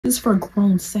is for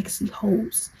grown sexy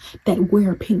hoes that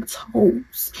wear pink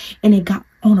toes, and they got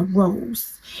on a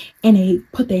rose, and they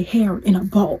put their hair in a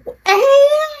bowl.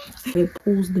 It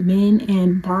pulls the men,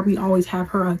 and Barbie always have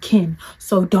her a kin,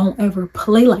 so don't ever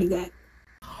play like that.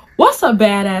 What's up,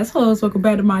 badass hoes? Welcome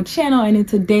back to my channel, and in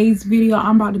today's video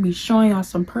I'm about to be showing y'all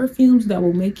some perfumes that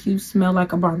will make you smell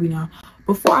like a Barbie. Now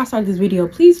before I start this video,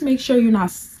 please make sure you're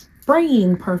not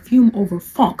spraying perfume over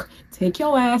funk. Take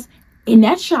your ass in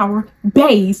that shower,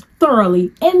 bathe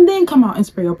thoroughly, and then come out and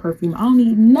spray your perfume. I don't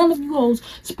need none of you hoes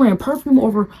spraying perfume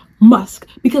over musk,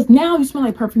 because now you smell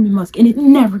like perfume and musk, and it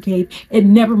never gave, it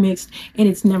never mixed, and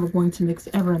it's never going to mix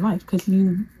ever in life, because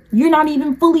you're not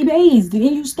even fully bathed and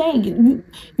you stink.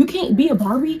 You can't be a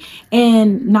Barbie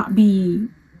and not be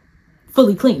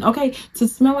fully clean. Okay, to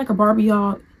smell like a Barbie,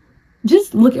 y'all,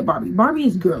 just look at Barbie. Barbie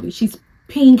is girly. She's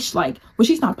pink. Well,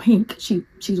 she's not pink,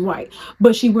 she's white,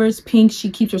 but she wears pink. She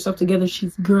keeps herself together.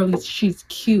 She's girly, she's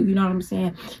cute, you know what I'm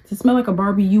saying? To smell like a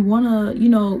Barbie, you want to, you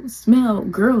know, smell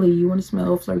girly, you want to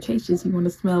smell flirtatious, you want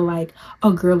to smell like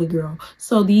a girly girl.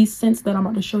 So these scents that I'm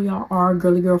about to show y'all are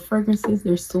girly girl fragrances.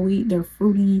 They're sweet, they're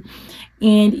fruity,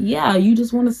 and yeah, you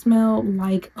just want to smell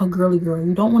like a girly girl.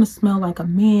 You don't want to smell like a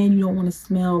man, you don't want to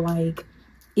smell like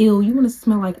ill, you want to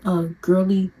smell like a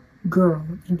girly girl.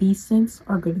 And these scents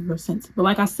are girly girl scents. But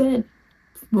like I said,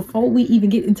 before we even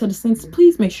get into the scents,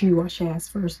 please make sure you wash your ass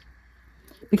first,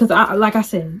 because like I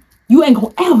said, you ain't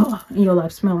gonna ever in your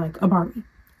life smell like a Barbie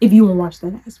if you won't wash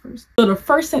that ass first. So the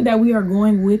first scent that we are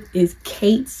going with is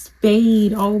Kate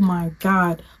Spade. Oh my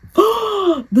god,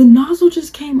 the nozzle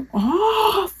just came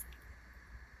off.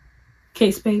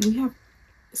 Kate Spade, we have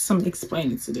some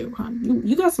explaining to do, huh?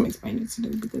 You got some explaining to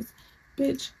do, because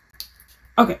bitch,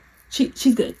 okay,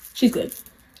 she's good, she's good.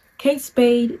 Kate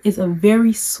Spade is a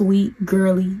very sweet,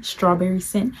 girly strawberry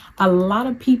scent. A lot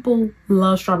of people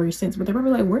love strawberry scents, but they're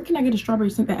probably like, where can I get a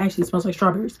strawberry scent that actually smells like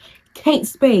strawberries? Kate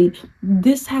Spade,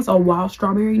 this has a wild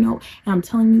strawberry note, and I'm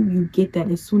telling you, you get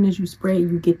that as soon as you spray it.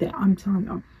 You get that. I'm telling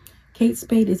y'all, Kate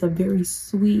Spade is a very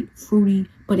sweet, fruity,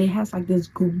 but it has like this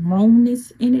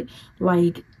grownness in it.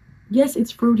 Like, yes, it's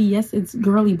fruity, yes, it's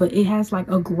girly, but it has like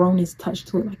a grownness touch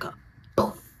to it, like a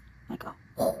poof, like a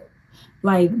whoo.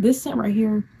 Like this scent right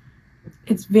here,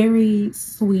 it's very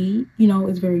sweet, you know,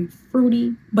 it's very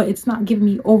fruity, but it's not giving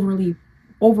me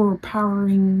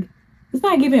overpowering. It's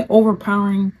not giving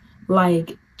overpowering,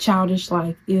 like childish,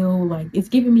 like ill. Like it's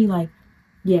giving me like,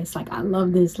 yes, like I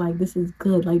love this, like this is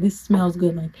good, like this smells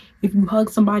good. Like if you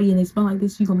hug somebody and they smell like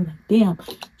this, you're gonna be like, damn,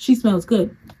 she smells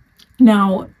good.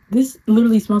 Now this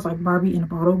literally smells like Barbie in a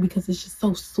bottle, because it's just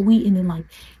so sweet, and then like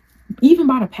even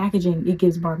by the packaging, it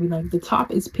gives Barbie. Like the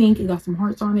top is pink, it got some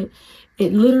hearts on it.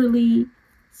 It literally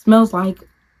smells like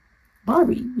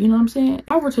Barbie, you know what I'm saying?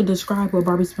 If I were to describe what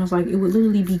Barbie smells like, it would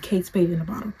literally be Kate Spade in a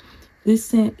bottle. This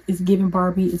scent is giving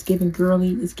Barbie, it's giving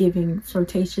girly, it's giving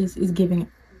flirtatious, it's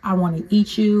giving I want to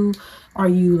eat you. Are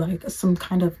you like some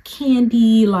kind of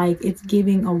candy? Like it's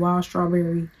giving a wild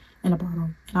strawberry in a bottle.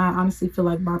 And I honestly feel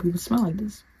like Barbie would smell like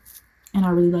this, and I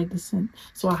really like this scent,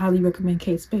 so I highly recommend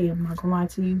Kate Spade. I'm not gonna lie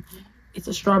to you, it's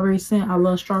a strawberry scent. I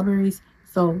love strawberries,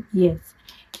 so yes.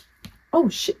 Oh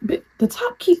shit, but the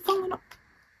top keep falling off.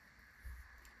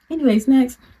 Anyways,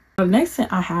 next, the next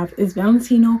scent I have is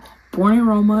Valentino Born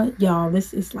Aroma. Y'all,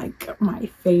 this is like my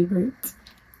favorite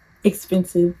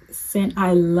expensive scent.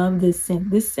 I love this scent.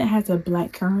 This scent has a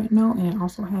black currant note, and it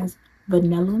also has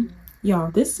vanilla.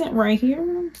 Y'all, this scent right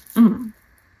here,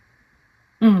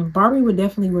 Barbie would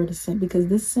definitely wear the scent, because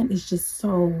this scent is just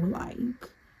so like,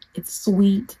 it's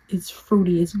sweet, it's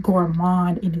fruity, it's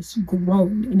gourmand, and it's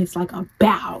grown, and it's like a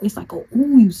bow. It's like a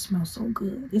ooh, you smell so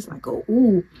good. It's like a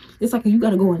ooh, it's like you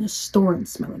gotta go in a store and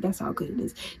smell it. That's how good it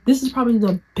is. This is probably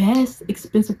the best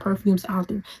expensive perfumes out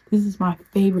there. This is my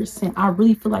favorite scent. I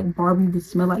really feel like Barbie would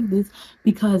smell like this,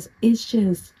 because it's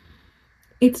just,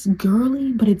 it's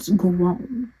girly, but it's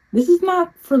grown. This is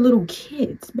not for little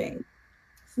kids, babe.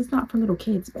 This is not for little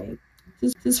kids, babe.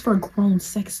 This is for grown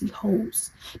sexy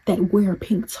hoes that wear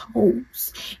pink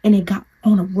toes, and they got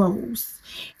on a rose,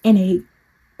 and they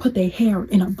put their hair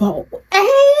in a bowl.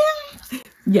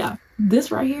 Yeah,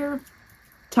 this right here,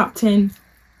 top 10.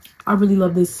 I really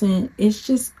love this scent. It's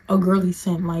just a girly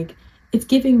scent. Like it's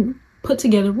giving put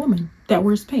together woman that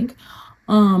wears pink.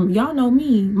 Y'all know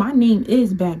me, my name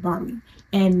is Bad Barbie,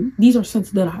 and these are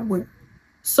scents that I wear.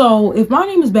 So if my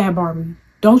name is Bad Barbie,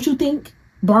 don't you think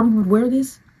Barbie would wear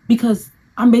this? Because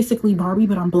I'm basically Barbie,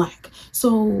 but I'm black.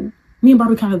 So me and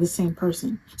Barbie kind of the same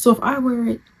person. So if I wear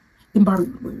it, then Barbie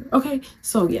would wear it. Okay,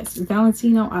 so yes,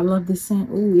 Valentino, I love this scent.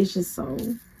 Ooh, it's just so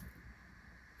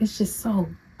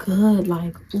good.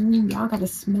 Like, ooh, y'all gotta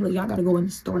smell it. Y'all gotta go in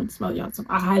the store and smell y'all some.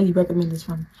 I highly recommend this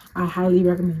one. I highly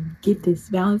recommend. Get this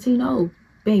Valentino,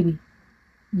 baby.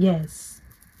 Yes,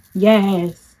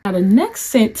 yes. Now the next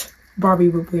scent Barbie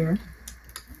would wear,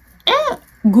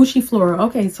 Gucci Flora.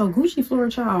 Okay, so Gucci Flora,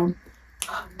 child.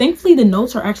 Thankfully, the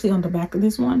notes are actually on the back of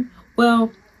this one.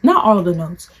 Well, not all of the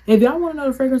notes. If y'all want to know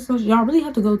the fragrance notes, y'all really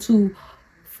have to go to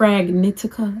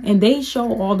Fragnitica, and they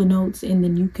show all the notes, and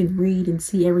then you can read and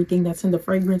see everything that's in the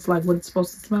fragrance, like what it's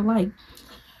supposed to smell like.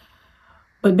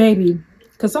 But baby,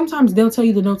 because sometimes they'll tell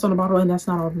you the notes on the bottle and that's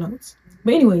not all the notes.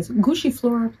 But anyways, Gucci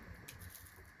Flora,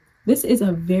 this is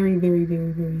a very, very,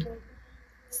 very, very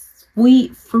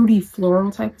sweet, fruity,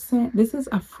 floral type of scent. This is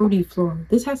a fruity floral.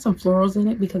 This has some florals in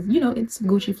it because, you know, it's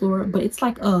Gucci Flora, but it's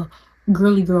like a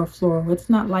girly girl floral. It's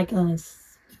not like a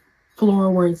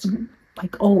floral where it's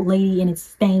like old lady and it's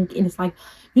stank and it's like,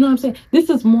 you know what I'm saying? This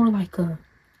is more like a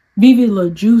Vivi La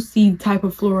Juicy type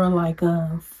of floral, like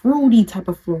a fruity type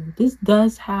of floral. This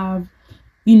does have,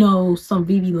 you know, some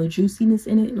Vivi La Juiciness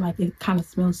in it. Like, it kind of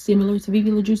smells similar to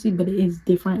Vivi La Juicy, but it is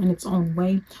different in its own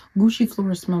way. Gucci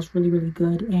Flora smells really, really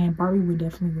good, and Barbie would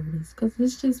definitely wear this because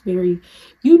it's just very,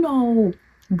 you know,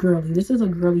 girly. This is a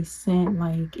girly scent.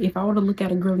 Like, if I were to look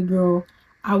at a girly girl,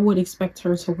 I would expect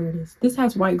her to wear this. This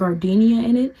has white gardenia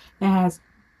in it. It has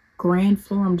grand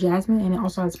florum jasmine, and it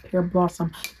also has pear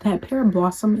blossom. That pear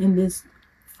blossom in this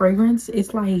fragrance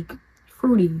is like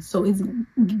fruity, so it's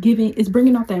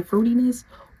bringing out that fruitiness,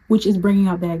 which is bringing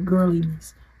out that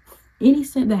girliness. Any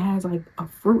scent that has like a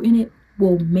fruit in it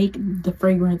will make the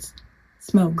fragrance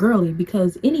smell girly,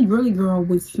 because any girly girl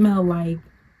would smell like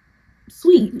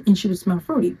sweet and she would smell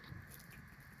fruity.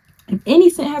 If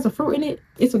any scent has a fruit in it,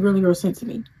 it's a girly girl scent to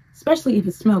me, especially if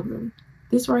it smells girly.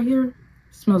 This right here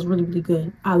smells really, really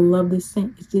good. I love this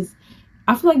scent. It's just,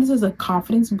 I feel like this is a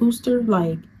confidence booster.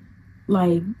 Like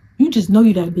you just know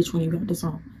you that bitch when you got this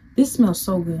on. This smells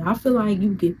so good. I feel like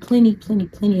you get plenty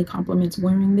of compliments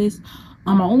wearing this.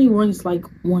 I only wore this like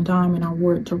one time, and I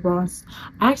wore it to Ross.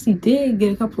 I actually did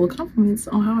get a couple of compliments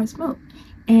on how I smelled,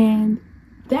 and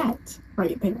that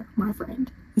right there, my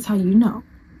friend, is how you know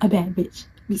a bad bitch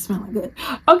be smelling good.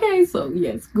 Okay, so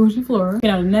yes, Gucci Flora. Okay,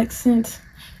 now the next scent,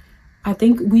 I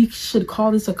think we should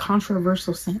call this a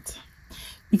controversial scent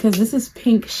because this is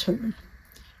Pink Sugar.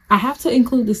 I have to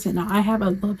include this in. Now, I have a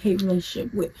love-hate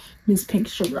relationship with Miss Pink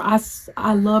Sugar.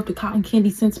 I love the cotton candy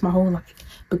scents my whole life,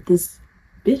 but this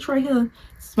bitch right here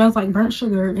smells like burnt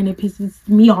sugar and it pisses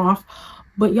me off.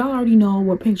 But y'all already know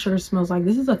what Pink Sugar smells like.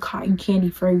 This is a cotton candy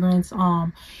fragrance.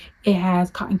 It has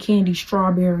cotton candy,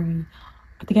 strawberry,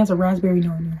 I think it has a raspberry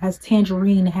note in there. It has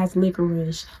tangerine, it has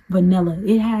licorice, vanilla.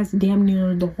 It has damn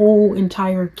near the whole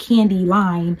entire candy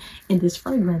line in this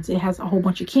fragrance. It has a whole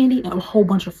bunch of candy and a whole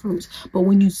bunch of fruits. But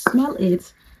when you smell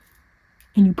it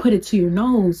and you put it to your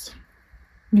nose,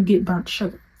 you get burnt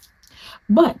sugar.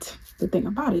 But the thing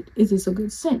about it is it's a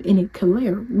good scent and it can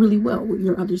layer really well with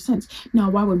your other scents.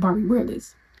 Now, why would Barbie wear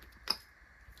this?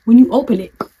 When you open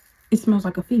it, it smells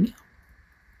like a female.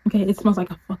 Okay, it smells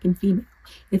like a fucking female.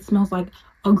 It smells like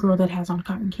a girl that has on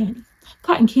cotton candy.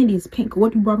 Cotton candy is pink.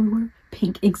 What do Barbie wear?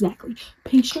 Pink, exactly.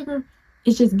 Pink Sugar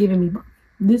is just giving me Barbie.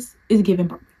 This is giving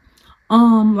Barbie.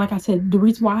 Like I said, the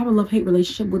reason why I have a love-hate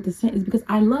relationship with the scent is because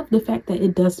I love the fact that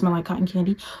it does smell like cotton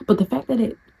candy, but the fact that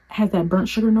it has that burnt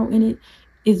sugar note in it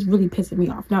is really pissing me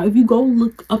off. Now, if you go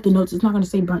look up the notes, it's not going to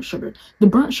say burnt sugar. The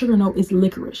burnt sugar note is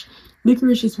licorice.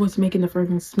 Licorice is what's making the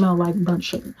fragrance smell like burnt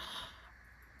sugar.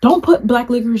 Don't put black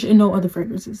licorice in no other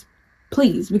fragrances,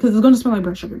 please, because it's going to smell like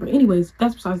burnt sugar. But anyways,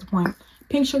 that's besides the point.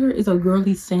 Pink Sugar is a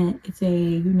girly scent. It's a,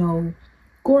 you know,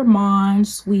 gourmand,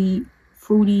 sweet,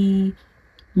 fruity,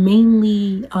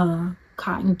 mainly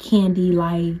cotton candy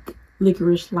like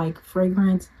licorice like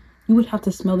fragrance. You would have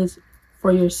to smell this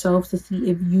for yourself to see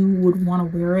if you would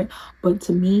want to wear it. But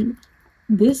to me,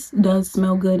 this does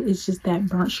smell good. It's just that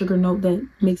burnt sugar note that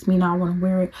makes me not want to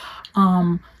wear it.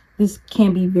 This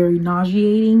can be very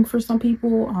nauseating for some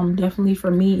people. Definitely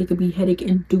for me, it could be headache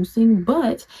inducing,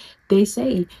 but they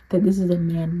say that this is a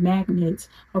man magnet.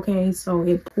 Okay, so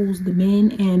it pulls the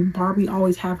men, and Barbie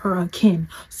always have her a kin.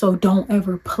 So don't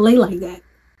ever play like that.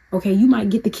 Okay, you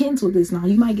might get the kins with this now.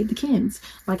 You might get the kins.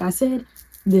 Like I said,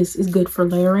 this is good for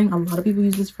layering. A lot of people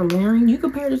use this for layering. You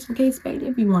compare this to Kate Spade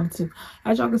if you wanted to.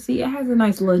 As y'all can see, it has a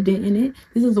nice little dent in it.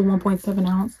 This is a 1.7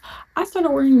 ounce. I started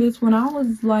wearing this when I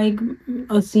was like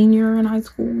a senior in high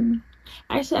school.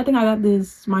 Actually, I think I got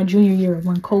this my junior year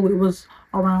when COVID was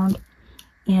around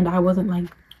and I wasn't like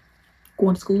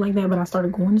going to school like that, but I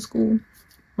started going to school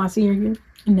my senior year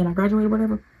and then I graduated,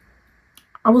 whatever.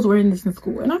 I was wearing this in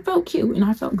school and I felt cute and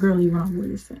I felt girly when I wore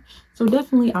this. So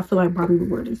definitely I feel like Barbie would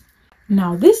wear this.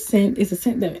 Now this scent is a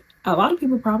scent that a lot of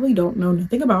people probably don't know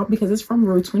nothing about because it's from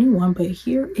Rue 21, but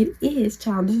here it is,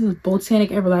 child. This is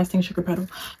Botanic Everlasting Sugar Petal.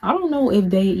 I don't know if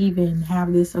they even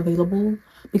have this available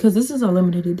because this is a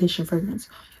limited edition fragrance.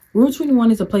 Rue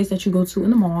 21 is a place that you go to in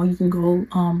the mall. You can go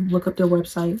look up their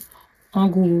website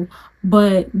on Google,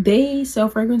 but they sell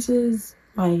fragrances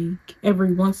like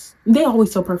every once. They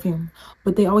always sell perfume,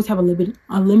 but they always have a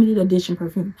limited edition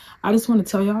perfume. I just want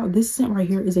to tell y'all, this scent right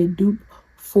here is a dupe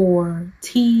for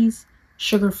Tease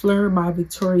Sugar Fleur by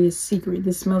Victoria's Secret.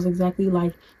 This smells exactly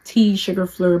like Tease Sugar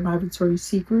Fleur by Victoria's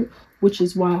Secret, which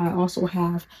is why I also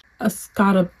have a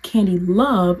Scotta Candy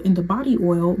Love in the body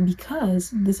oil, because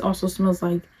this also smells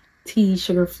like Tease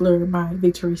Sugar Fleur by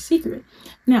Victoria's Secret.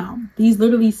 Now, these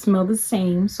literally smell the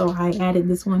same, so I added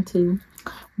this one too.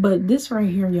 But this right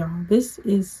here, y'all, this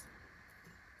is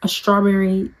a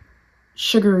strawberry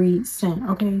sugary scent,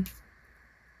 okay?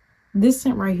 This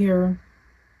scent right here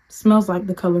smells like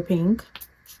the color pink.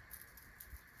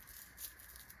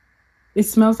 It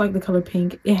smells like the color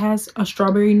pink. It has a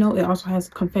strawberry note. It also has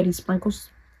confetti sprinkles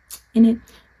in it.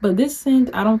 But this scent,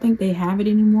 I don't think they have it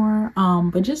anymore.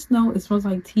 But just know it smells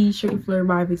like Tea Sugar Fleur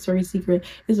by Victoria's Secret.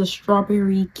 It's a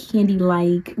strawberry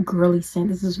candy-like girly scent.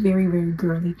 This is very, very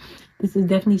girly. This is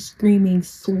definitely screaming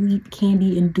sweet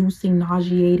candy-inducing,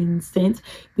 nauseating scent.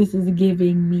 This is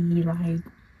giving me like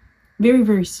very,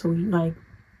 very sweet. Like,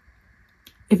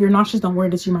 if you're nauseous, don't wear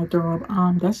this, you might throw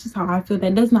up. That's just how I feel.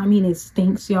 That does not mean it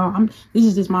stinks, y'all. This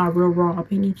is just my real raw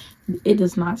opinion. It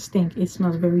does not stink. It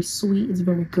smells very sweet. It's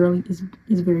very girly. It's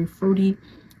very fruity,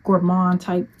 gourmand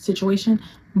type situation.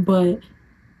 But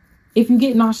if you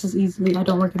get nauseous easily, I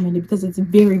don't recommend it because it's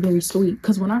very, very sweet.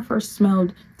 Because when I first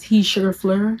smelled Tea Sugar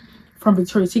Fleur from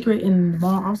Victoria's Secret in the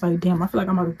mall, I was like, damn, I feel like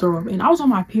I'm about to throw up. And I was on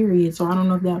my period, so I don't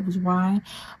know if that was why,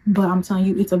 but I'm telling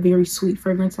you, it's a very sweet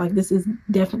fragrance. Like, this is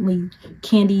definitely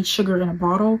candy sugar in a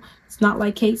bottle. It's not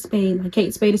like Kate Spade. Like,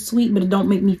 Kate Spade is sweet, but it don't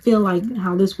make me feel like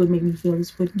how this would make me feel.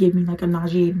 This would give me like a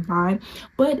nauseating vibe,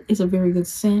 but it's a very good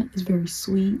scent. It's very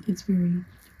sweet. It's very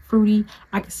fruity.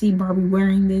 I could see Barbie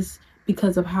wearing this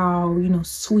because of how, you know,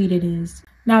 sweet it is.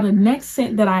 Now, the next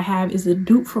scent that I have is a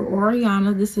dupe for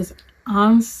Oriana. This is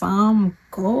Ensemble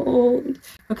Gold.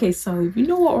 Okay, so if you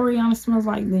know what Oriana smells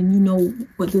like, then you know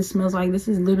what this smells like. This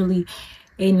is literally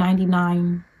a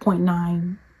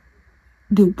 99.9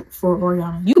 dupe for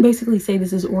Oriana. You could basically say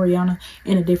this is Oriana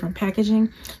in a different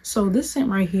packaging. So this scent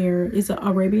right here is an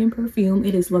Arabian perfume.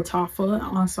 It is Latafah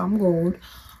Ensemble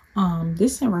Gold.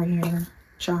 This scent right here,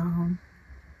 child,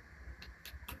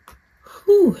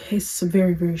 it's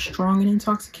very, very strong and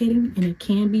intoxicating, and it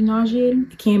can be nauseating.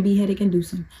 It can be headache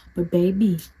inducing, but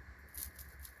baby,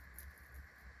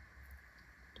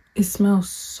 it smells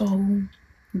so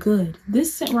good.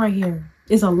 This scent right here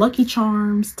is a Lucky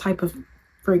Charms type of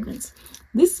fragrance.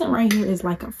 This scent right here is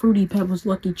like a Fruity Pebbles,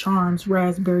 Lucky Charms,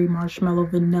 raspberry, marshmallow,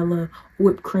 vanilla,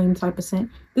 whipped cream type of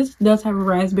scent. This does have a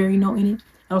raspberry note in it.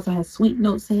 It also has sweet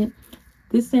notes in it.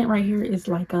 This scent right here is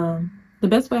like the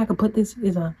best way I could put this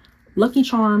is a Lucky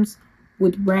Charms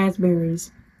with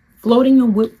raspberries, floating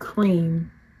in whipped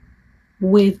cream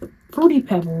with Fruity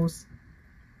Pebbles,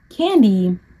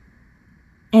 candy,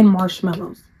 and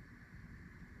marshmallows,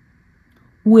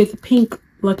 with pink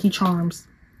Lucky Charms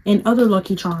and other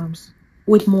Lucky Charms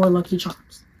with more Lucky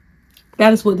Charms.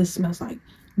 That is what this smells like.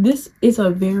 This is a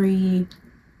very,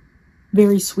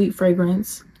 very sweet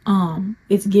fragrance.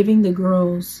 It's giving the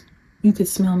girls, you could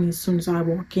smell me as soon as I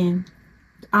walk in.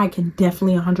 I can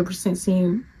definitely 100%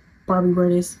 see Barbie wear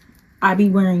this. I be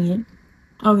wearing it.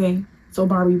 Okay, so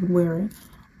Barbie would wear it.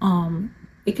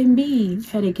 It can be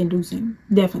headache inducing.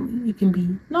 Definitely. It can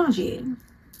be nauseating.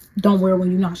 Don't wear it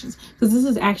when you're nauseous, because this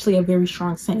is actually a very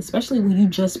strong scent, especially when you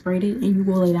just sprayed it and you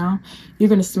go lay down. You're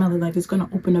gonna smell it. Like, it's gonna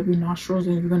open up your nostrils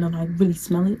and you're gonna like really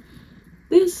smell it.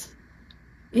 This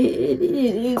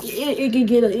it could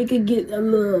get a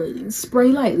little, spray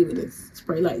lightly with this.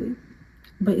 Spray lightly.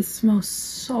 But it smells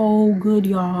so good,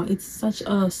 y'all. It's such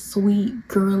a sweet,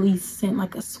 girly scent.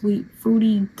 Like a sweet,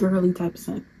 fruity, girly type of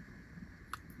scent.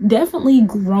 Definitely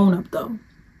grown up, though.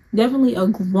 Definitely a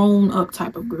grown up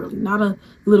type of girly. Not a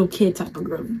little kid type of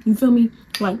girly. You feel me?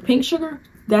 Like Pink Sugar,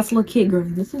 that's little kid girly.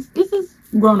 This is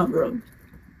grown up girly.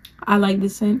 I like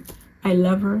this scent. I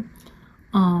love her.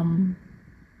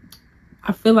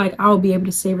 I feel like I'll be able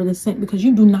to savor this scent because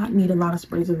you do not need a lot of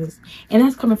sprays of this. And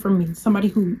that's coming from me. Somebody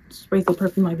who sprays a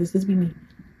perfume like this. This be me.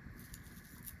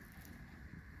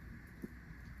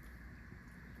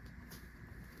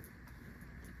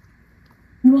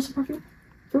 You want some perfume?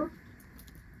 Sure.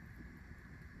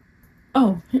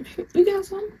 Oh, you got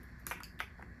some?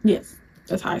 Yes.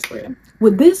 That's how I spray it.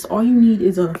 With this, all you need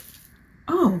is a...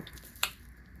 Oh.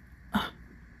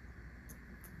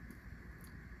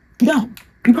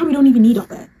 even need all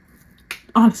that.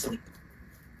 Honestly.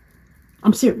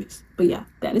 I'm serious. But yeah,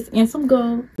 that is Ansem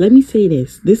Gold. Let me say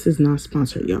this. This is not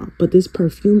sponsored, y'all. But this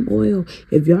perfume oil,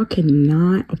 if y'all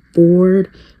cannot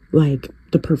afford like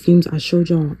the perfumes I showed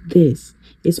y'all, this.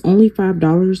 It's only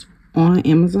 $5 on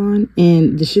Amazon.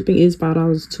 And the shipping is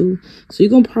 $5 too. So you're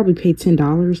going to probably pay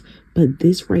 $10. But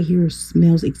this right here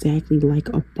smells exactly like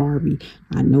a Barbie.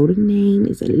 I know the name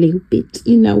is a little bit,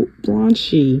 you know,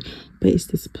 raunchy. But it's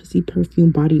this Pussy Perfume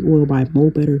Body Oil by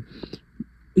Mo Better.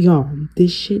 Y'all,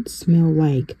 this shit smell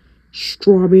like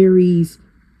strawberries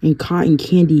and cotton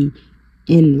candy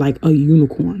and like a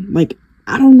unicorn. Like,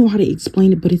 I don't know how to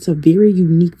explain it, but it's a very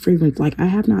unique fragrance. Like, I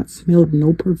have not smelled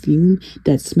no perfume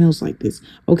that smells like this.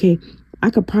 Okay, I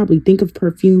could probably think of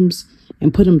perfumes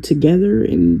and put them together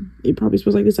and it probably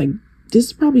smells like this. Like,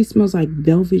 this probably smells like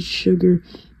velvet sugar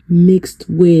mixed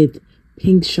with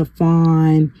pink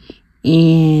chiffon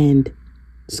and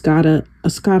Scotta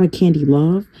Candy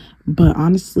Love. But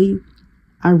honestly,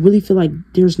 I really feel like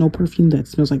there's no perfume that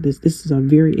smells like this. This is a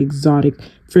very exotic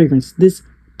fragrance. This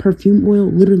perfume oil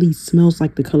literally smells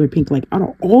like the color pink. Like, out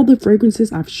of all the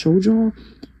fragrances I've showed y'all,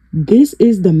 this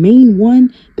is the main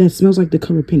one that smells like the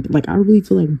color pink. Like, I really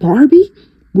feel like Barbie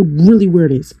would really wear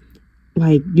this.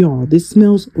 Like, y'all, this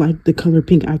smells like the color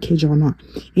pink. I kid y'all not.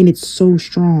 And it's so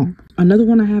strong. Another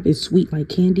one I have is Sweet Like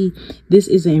Candy. This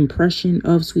is an impression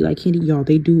of Sweet Like Candy. Y'all,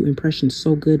 they do impressions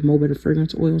so good. Mo Better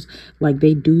fragrance oils, like,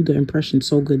 they do the impression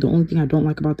so good. The only thing I don't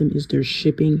like about them is their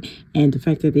shipping and the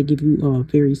fact that they give you a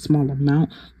very small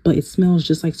amount. But it smells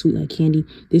just like Sweet Like Candy.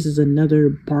 This is another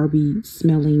Barbie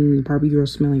girl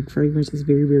smelling fragrance. It's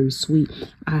very, very sweet.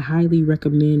 I highly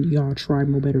recommend y'all try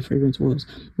Mo Better fragrance oils.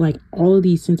 Like, all of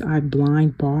these scents I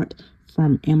blind bought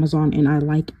from Amazon, and I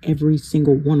like every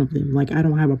single one of them. Like, I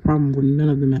don't have a problem with none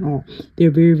of them at all.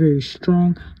 They're very, very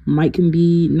strong. Might can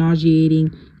be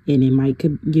nauseating, and it might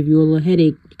could give you a little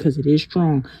headache because it is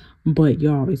strong. But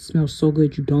y'all, it smells so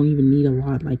good. You don't even need a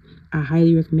lot. Like, I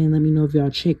highly recommend. Let me know if y'all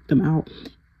check them out.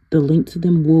 The link to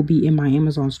them will be in my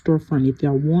Amazon storefront. If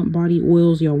y'all want body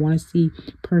oils, y'all want to see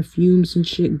perfumes and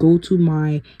shit, go to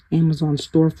my Amazon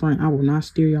storefront. I will not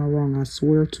steer y'all wrong. I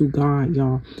swear to God,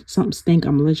 y'all. Something stink,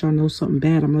 I'm going to let y'all know. Something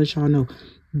bad, I'm going to let y'all know.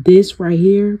 This right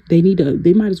here, they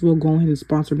might as well go ahead and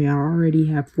sponsor me. I already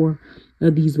have 4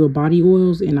 of these little body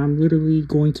oils, and I'm literally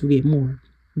going to get more.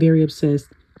 Very obsessed.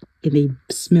 And they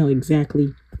smell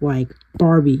exactly like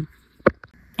Barbie.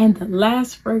 And the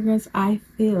last fragrance I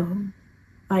feel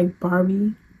like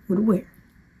Barbie would wear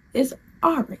is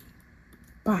Ari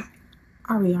by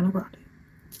Ariana Grande.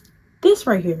 This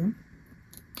right here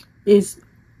is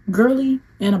Girly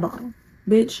in a bottle.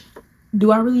 Bitch,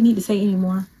 do I really need to say any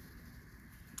more?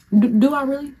 Do I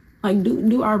really? Like,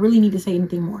 do I really need to say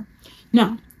anything more?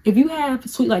 Now, if you have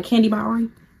Sweet Like Candy by Ari,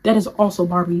 that is also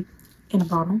Barbie in a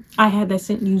bottle. I had that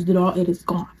scent, used it all. It is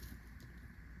gone.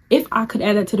 If I could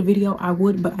add that to the video, I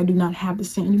would, but I do not have the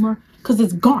scent anymore because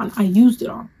it's gone. I used it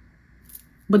all.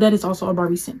 But that is also a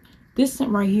Barbie scent. This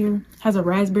scent right here has a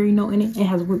raspberry note in it. It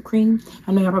has whipped cream.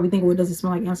 I know y'all probably think, well, does it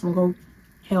smell like Ansem Gold?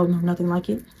 Hell no, nothing like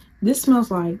it. This smells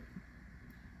like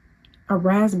a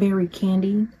raspberry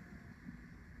candy.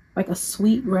 Like a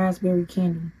sweet raspberry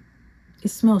candy. It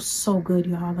smells so good,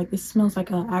 y'all. Like, it smells like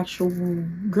an actual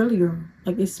girly girl.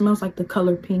 Like, it smells like the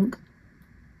color pink.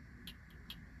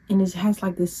 And it has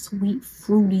like this sweet,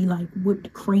 fruity, like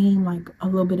whipped cream, like a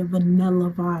little bit of vanilla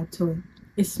vibe to it.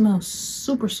 It smells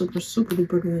super, super, super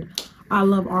duper good. I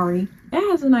love Ari.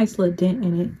 It has a nice little dent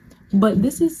in it. But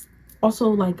this is also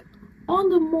like on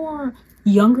the more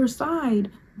younger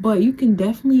side. But you can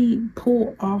definitely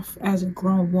pull off as a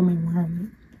grown woman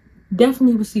wearing it.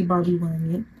 Definitely would see Barbie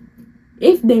wearing it.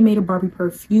 If they made a Barbie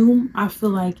perfume, I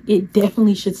feel like it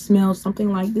definitely should smell something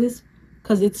like this.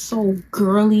 Because it's so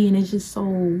girly and it's just so,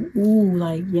 ooh,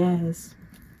 like, yes.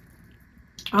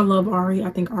 I love Ari. I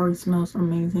think Ari smells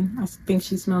amazing. I think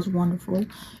she smells wonderful.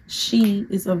 She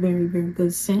is a very, very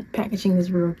good scent. Packaging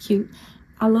is real cute.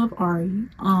 I love Ari.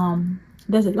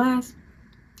 Does it last?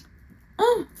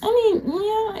 I mean,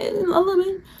 yeah, a little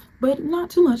bit. But not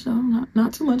too much, though.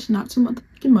 Not too much. Not too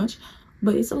much.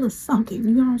 But it's a little something.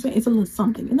 You know what I'm saying? It's a little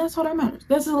something. And that's all that matters.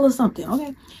 That's a little something,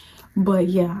 okay? But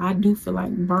yeah, I do feel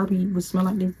like Barbie would smell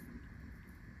like this.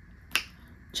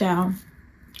 Child,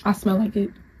 I smell like it.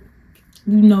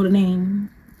 You know the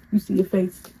name. You see your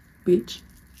face, bitch.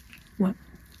 What?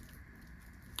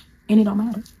 And it don't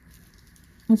matter.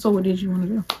 And so what did you want to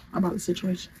do about the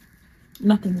situation?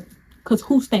 Nothing. Because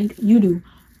who stank? You do.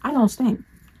 I don't stink.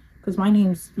 Because my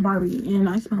name's Barbie and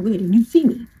I smell good and you see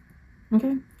me.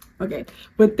 Okay? Okay,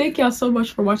 but thank y'all so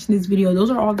much for watching this video. Those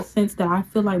are all the scents that I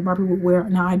feel like Barbie would wear.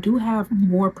 Now, I do have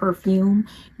more perfume.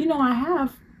 You know, I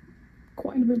have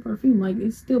quite a bit of perfume. Like,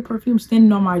 it's still perfume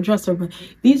standing on my dresser, but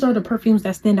these are the perfumes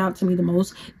that stand out to me the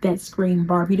most, that scream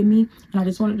Barbie to me. And I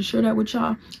just wanted to share that with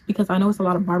y'all because I know it's a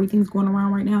lot of Barbie things going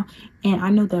around right now, and I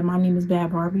know that my name is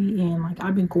Bad Barbie, and like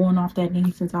I've been going off that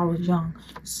name since I was young.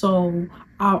 So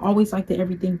I always like the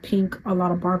everything pink, a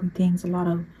lot of Barbie things, a lot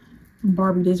of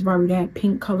Barbie this, Barbie that,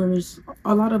 pink colors,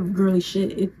 a lot of girly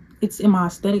shit. It's in my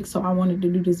aesthetic, so I wanted to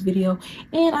do this video.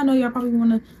 And I know y'all probably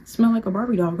want to smell like a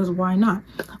Barbie doll, because why not?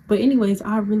 But anyways,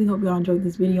 I really hope y'all enjoyed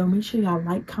this video. Make sure y'all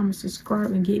like, comment,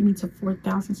 subscribe, and get me to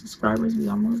 4,000 subscribers. We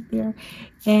almost there.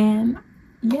 And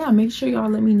yeah, make sure y'all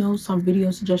let me know some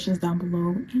video suggestions down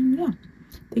below. And yeah,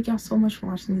 thank y'all so much for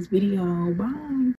watching this video. Bye.